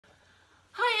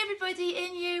everybody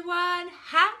in Year 1,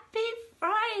 happy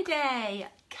Friday!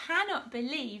 Cannot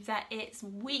believe that it's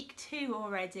week 2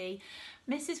 already.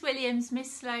 Mrs. Williams, Miss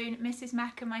Sloan, Mrs.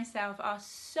 Mack and myself are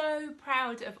so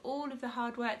proud of all of the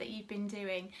hard work that you've been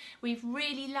doing. We've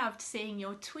really loved seeing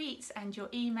your tweets and your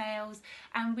emails,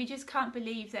 and we just can't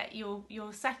believe that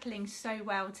you're settling so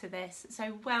well to this.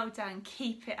 So well done,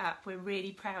 keep it up, we're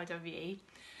really proud of you.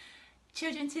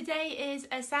 Children, today is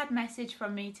a sad message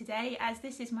from me today, as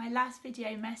this is my last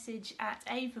video message at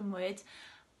Avonwood.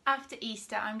 After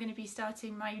Easter, I'm going to be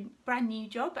starting my brand new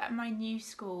job at my new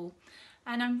school.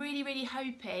 And I'm really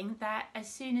hoping that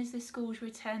as soon as the schools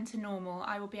return to normal,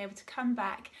 I will be able to come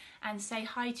back and say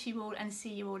hi to you all and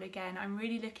see you all again. I'm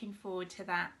really looking forward to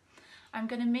that. I'm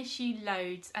going to miss you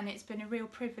loads, and it's been a real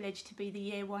privilege to be the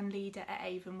Year 1 leader at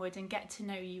Avonwood and get to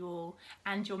know you all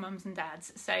and your mums and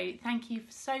dads. So thank you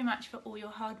so much for all your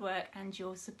hard work and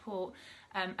your support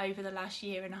over the last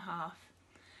year and a half.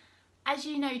 As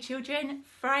you know, children,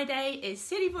 Friday is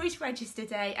Silly Voice Register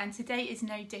Day, and today is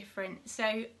no different.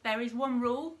 So there is one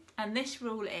rule, and this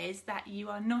rule is that you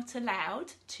are not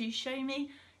allowed to show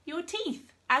me your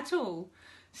teeth at all.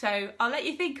 So I'll let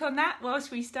you think on that whilst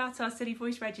we start our Silly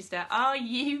Voice Register. Are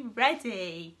you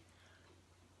ready?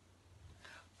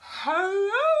 Hello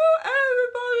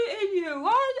everybody in Year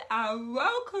 1 and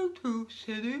welcome to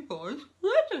Silly Voice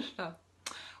Register.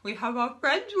 We have our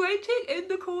friends waiting in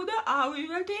the corner. Are we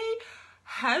ready?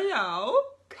 Hello,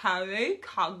 Carrie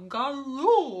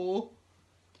Kangaroo.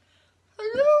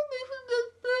 Hello, Mrs.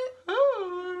 Nesbitt.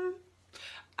 Hi.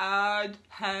 And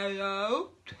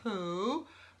hello to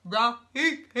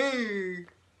Rafiki.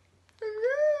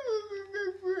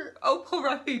 Oh, poor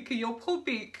Rafiki, your poor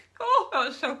beak. Oh, that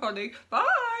was so funny. Bye.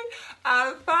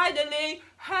 And finally,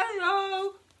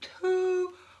 hello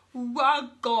to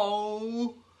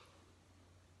Waggle.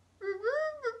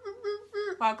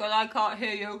 Waggle, I can't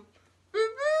hear you.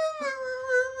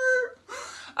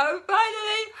 And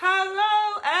finally,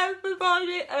 hello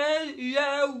everybody in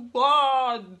Year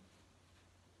 1.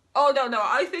 Oh, no,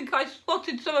 I think I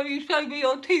spotted some of you showing me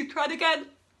your teeth. Try it again.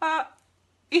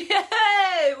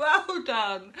 Yay! Well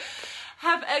done.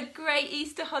 Have a great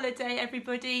Easter holiday,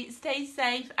 everybody. Stay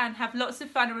safe and have lots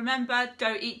of fun. And remember,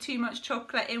 don't eat too much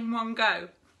chocolate in one go.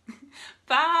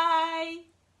 Bye.